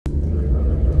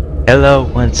Hello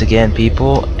once again,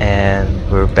 people,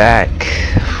 and we're back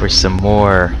for some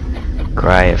more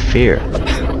Cry of Fear.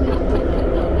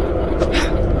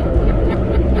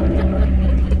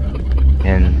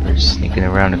 And we're sneaking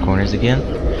around the corners again.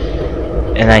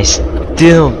 And I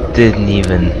still didn't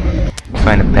even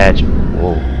find a patch.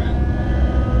 Whoa.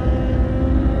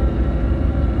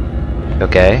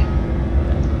 Okay.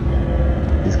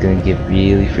 This is gonna get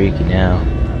really freaky now.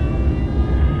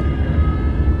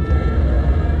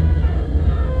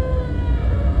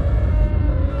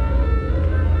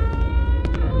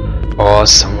 Oh,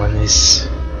 someone is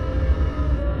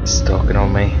stalking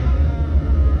on me.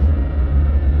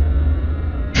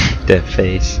 That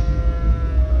face.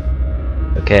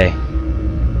 Okay.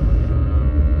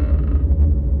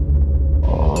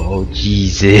 Oh,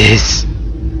 Jesus.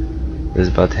 What's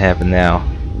about to happen now?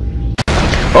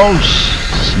 Oh,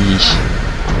 sheesh.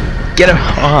 Get him!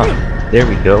 Oh, there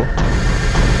we go.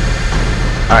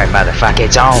 Alright, motherfucker,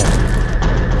 it's on!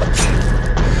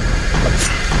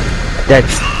 That...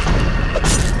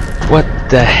 What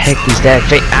the heck is that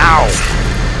face? Ow!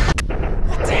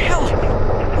 What the hell?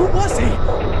 Who was he?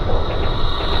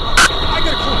 I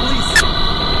gotta call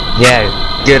police.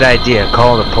 Yeah, good idea.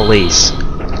 Call the police.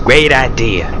 Great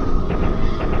idea.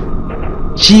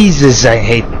 Jesus, I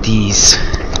hate these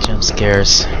jump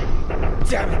scares.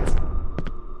 Damn it.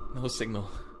 No signal.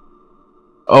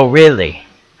 Oh, really?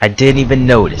 I didn't even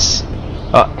notice.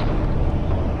 Oh,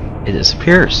 it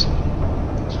disappears.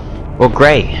 Well,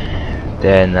 great.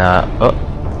 Then, oh,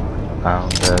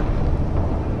 found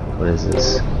what is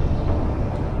this?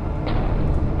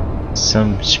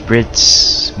 Some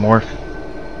spritz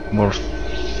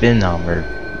morphinum, or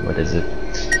what is it?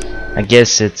 I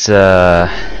guess it's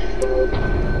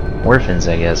orphans,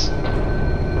 I guess.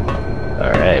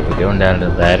 Alright, we're going down the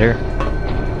ladder.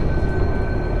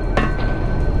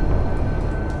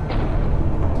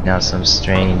 Now some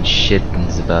strange shit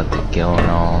is about to go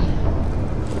on.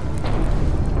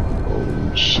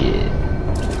 Oh shit.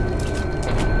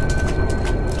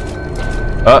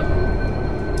 Oh!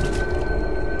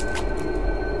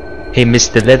 Hey,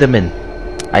 Mr. Letterman.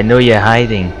 I know you're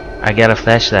hiding. I got a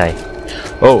flashlight.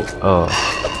 Oh, oh.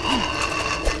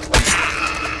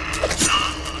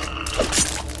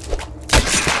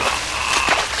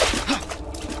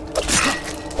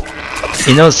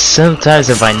 You know, sometimes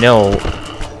if I know...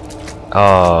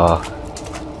 Oh...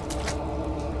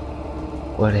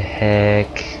 What the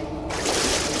heck?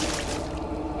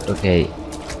 Okay.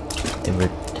 And we're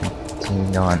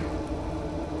continuing on.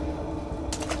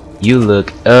 You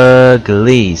look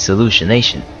ugly.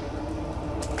 Solutionation.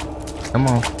 Come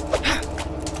on.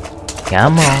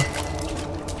 Come on.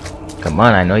 Come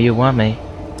on, I know you want me.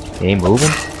 You ain't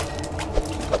moving?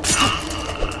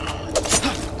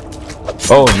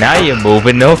 Oh, now you're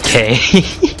moving, okay.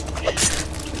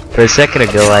 For a second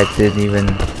ago, I didn't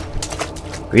even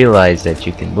realize that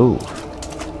you can move.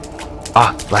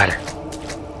 Ah, ladder.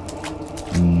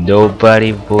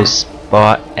 Nobody will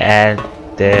spot at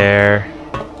there.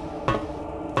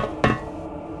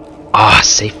 Ah,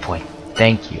 save point.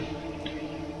 Thank you.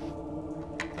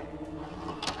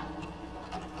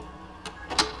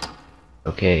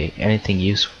 Okay, anything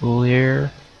useful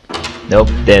here? Nope,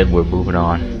 then we're moving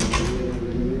on.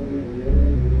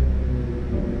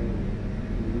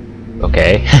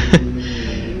 Okay.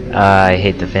 I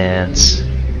hate the fans.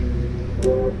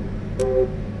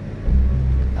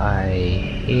 I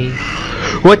hate...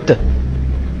 What the...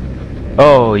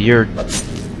 Oh, you're...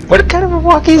 What kind of a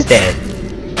walk is that?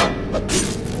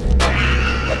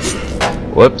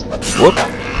 Whoops. Whoop.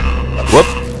 Whoop.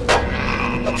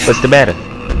 What's the matter?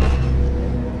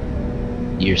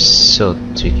 You're so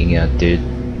tweaking out, dude.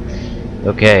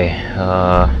 Okay,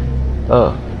 oh.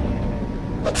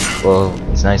 Well,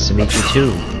 it's nice to meet you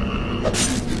too.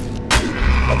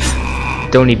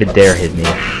 Don't even dare hit me.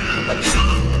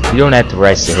 You don't have the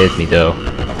rights to hit me though.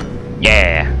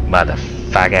 Yeah,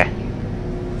 motherfucker.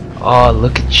 Oh,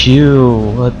 look at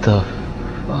you. What the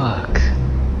fuck?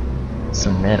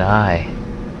 Some red eye.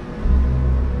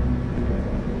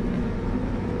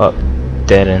 Oh,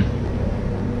 dead end.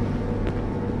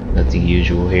 Nothing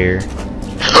usual here.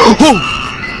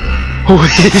 Holy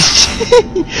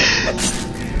shit!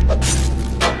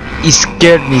 He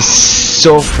scared me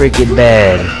so freaking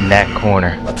bad in that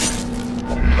corner.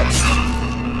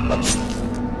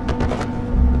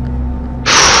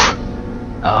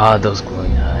 Ah, those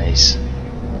glowing eyes.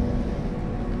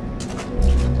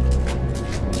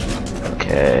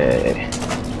 Okay.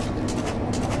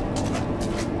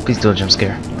 Please don't jump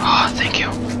scare. Ah, oh, thank you.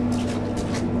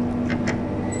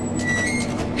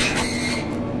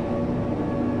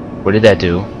 What did that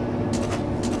do?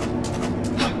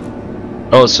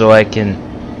 Oh, so I can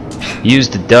use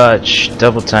the dodge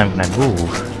double time when I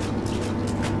move.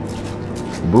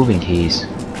 Moving keys.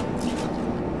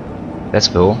 That's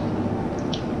cool.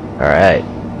 Alright.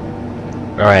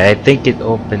 Alright, I think it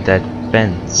opened that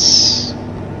fence.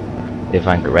 If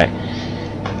I'm correct.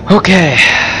 Okay.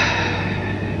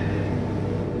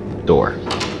 Door.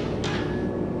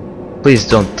 Please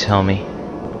don't tell me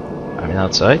I'm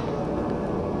outside.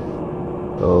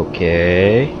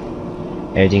 Okay.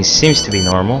 Everything seems to be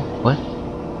normal. What?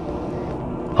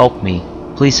 Help me.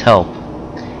 Please help.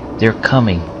 They're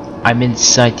coming. I'm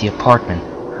inside the apartment.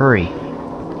 Hurry.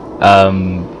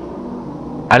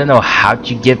 I don't know how'd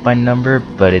you get my number,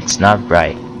 but it's not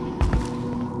right.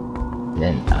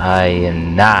 Then I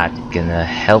am not gonna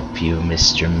help you,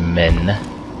 Mr. Men.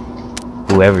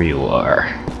 Whoever you are.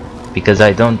 Because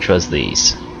I don't trust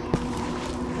these.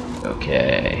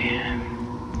 Okay.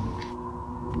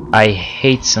 I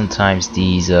hate sometimes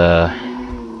these, I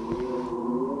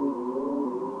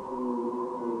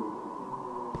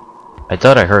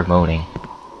thought I heard moaning.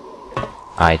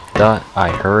 I thought I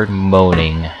heard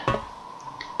moaning.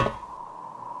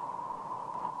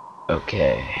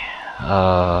 Okay.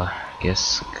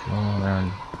 Guess going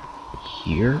around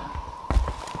here.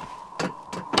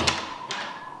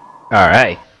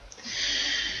 Alright.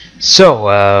 So,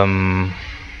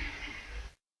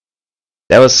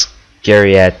 that was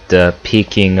scary at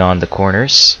peeking on the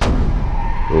corners.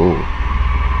 Ooh.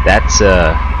 That's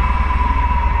a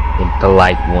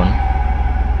impolite one.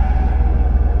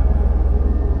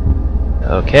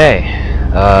 Okay.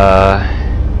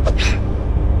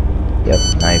 Yep,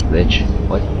 knife glitch.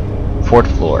 What? 4th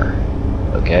floor.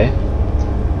 Okay.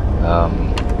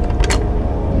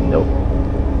 Nope.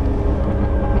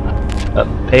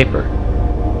 Paper.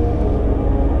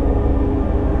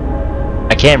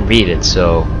 I can't read it,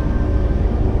 so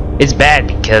it's bad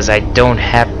because I don't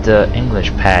have the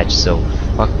English patch, so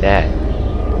fuck that.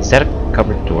 Is that a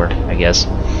cupboard door? I guess.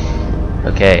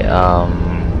 Okay,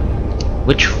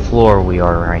 which floor we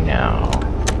are right now?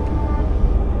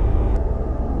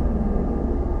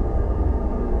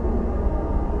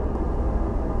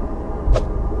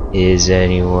 Is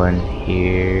anyone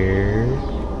here?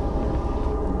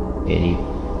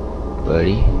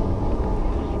 Anybody?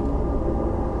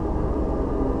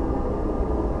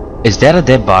 Is that a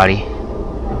dead body?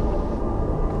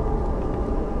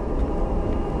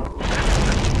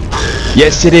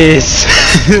 Yes, it is!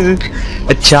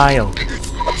 A child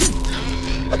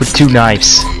with 2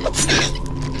 knives.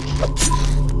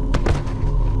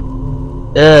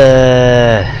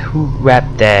 Who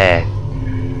wrapped that?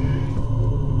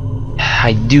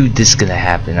 I knew this gonna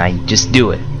happen. I just do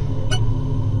it.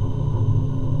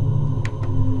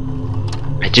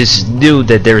 I just knew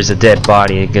that there is a dead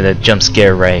body gonna jump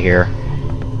scare right here.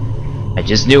 I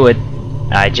just knew it.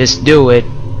 I just knew it.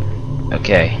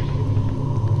 Okay.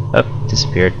 Up,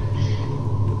 disappeared.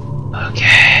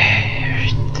 Okay,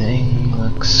 everything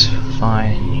looks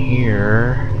fine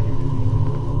here.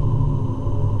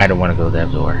 I don't want to go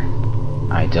that door.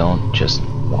 I don't just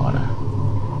wanna.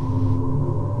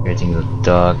 Everything with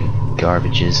dog and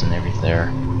garbages and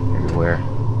everywhere.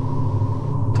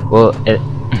 Well,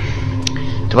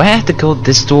 do I have to go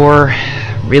this door?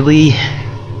 Really?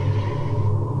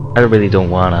 I really don't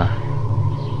wanna.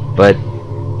 But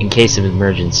in case of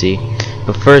emergency.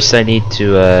 But first I need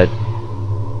to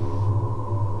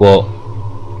well,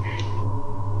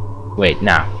 wait,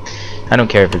 nah. I don't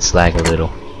care if it's lag a little.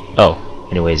 Oh,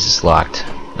 anyways, it's locked.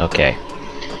 Okay.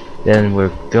 Then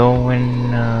we're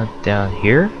going down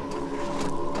here.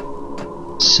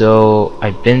 So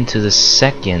I've been to the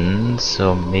 2nd,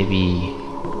 so maybe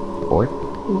 4th?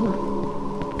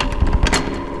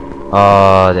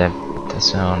 Oh, that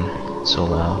sound so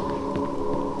loud.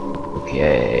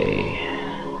 Okay.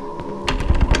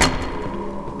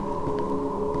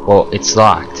 Well, it's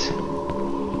locked.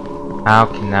 How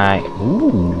can I?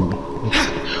 Ooh.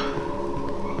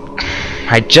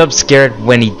 I jump scared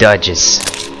when he dodges.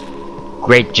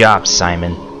 Great job,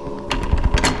 Simon.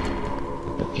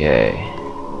 Okay.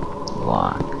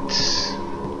 Locked.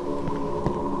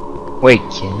 Wait,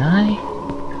 can I?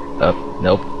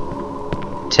 Nope.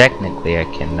 Technically, I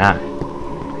cannot.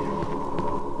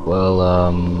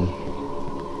 Well,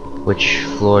 which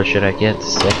floor should I get? The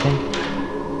 2nd?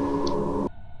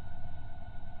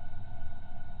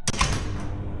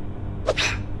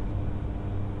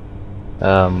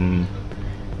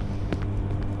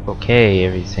 Okay,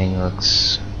 everything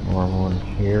looks normal in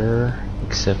here,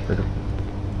 except for the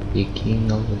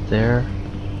peeking over there.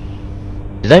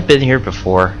 Did I been here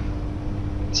before?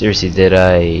 Seriously, did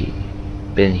I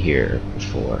been here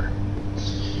before?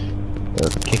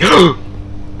 Okay.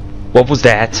 What was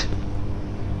that?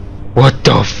 What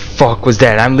the fuck was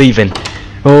that? I'm leaving.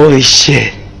 Holy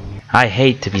shit. I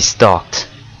hate to be stalked.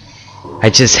 I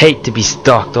just hate to be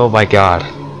stalked. Oh my god.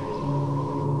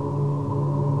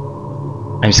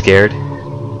 I'm scared.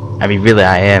 I mean, really,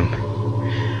 I am.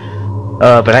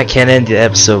 But I can't end the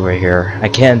episode right here. I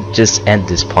can't just end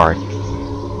this part.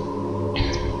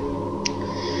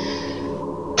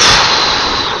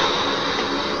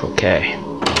 Okay.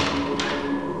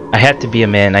 I have to be a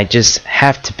man. I just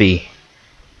have to be.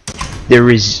 There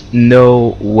is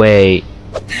no way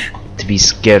to be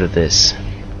scared of this.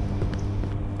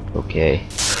 Okay.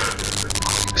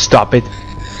 Stop it.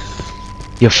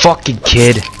 You fucking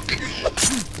kid.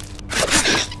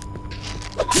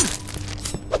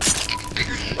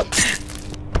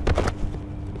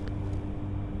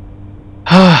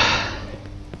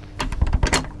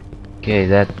 Okay,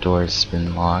 that door's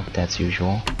been locked as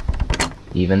usual.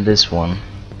 Even this one.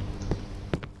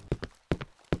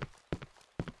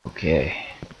 Okay.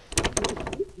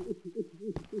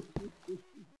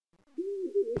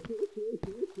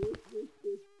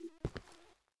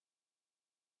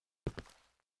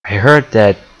 I heard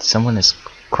that someone is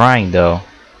crying though.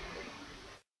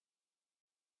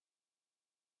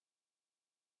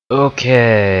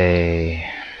 Okay.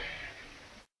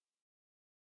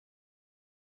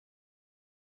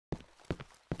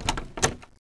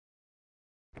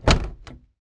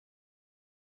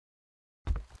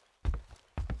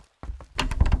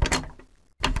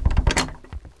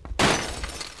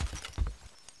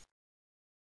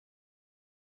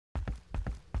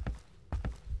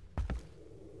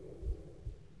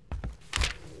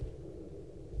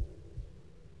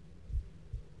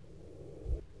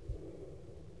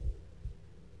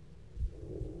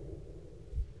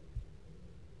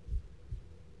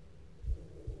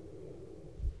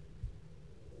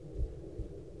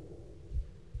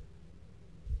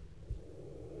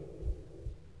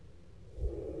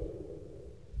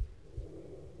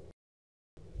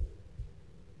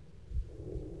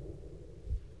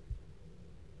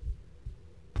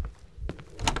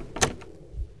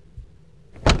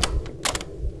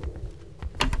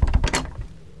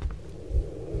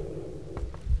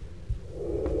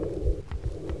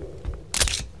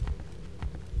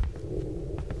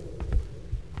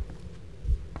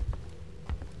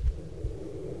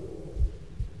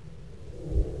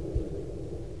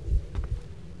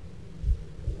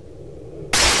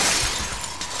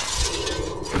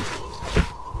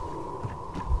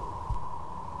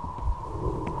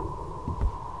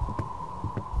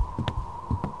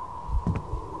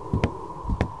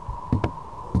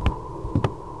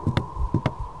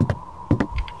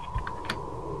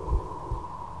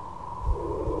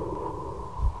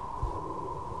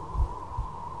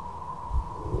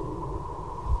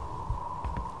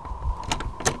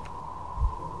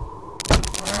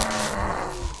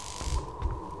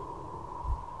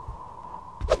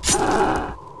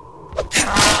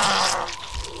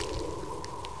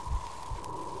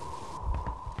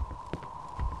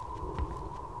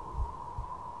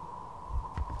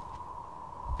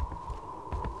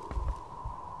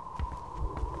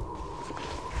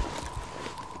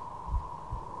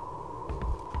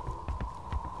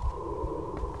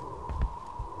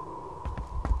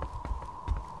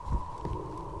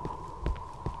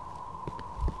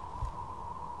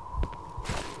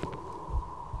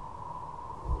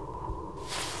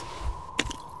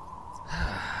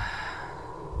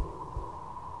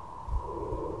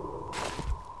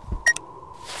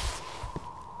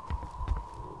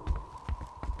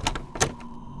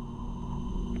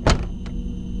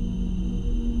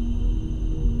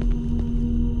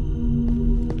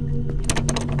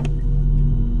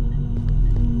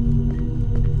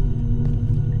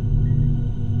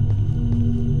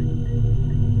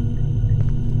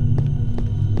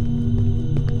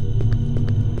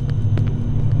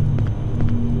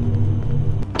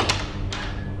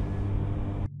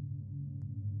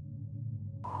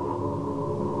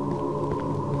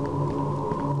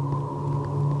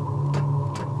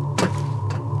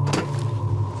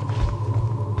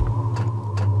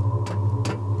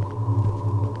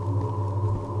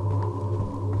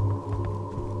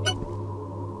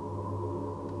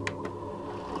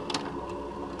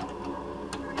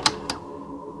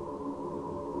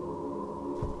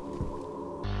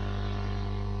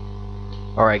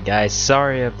 Alright guys,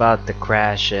 sorry about the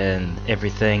crash and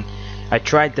everything. I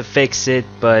tried to fix it,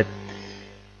 but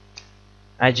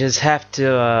I just have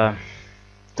to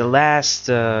the last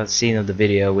scene of the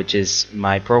video, which is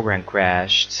my program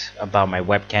crashed about my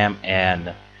webcam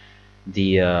and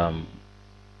the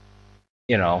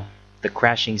you know, the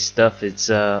crashing stuff. It's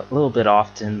a little bit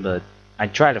often, but I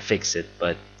try to fix it,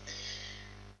 but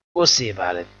we'll see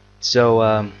about it.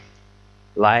 So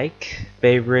like,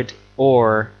 favorite,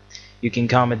 or you can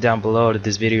comment down below to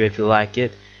this video if you like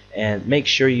it, and make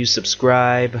sure you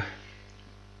subscribe.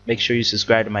 Make sure you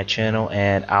subscribe to my channel,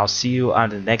 and I'll see you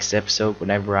on the next episode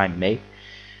whenever I make,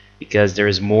 because there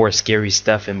is more scary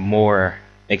stuff and more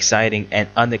exciting and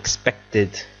unexpected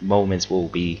moments will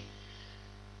be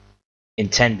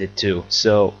intended to.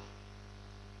 So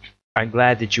I'm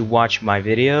glad that you watch my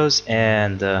videos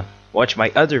and watch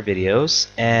my other videos,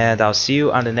 and I'll see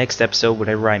you on the next episode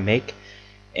whenever I make,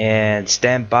 and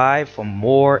stand by for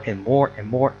more and more and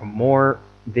more and more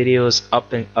videos up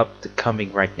to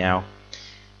coming right now.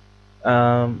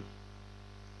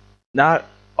 Not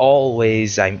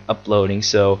always I'm uploading,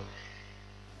 so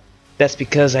that's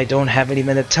because I don't have any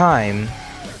minute time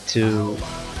to,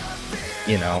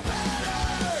 you know.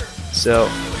 So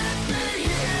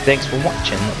thanks for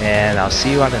watching, and I'll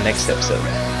see you on the next episode.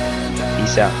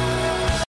 Peace out.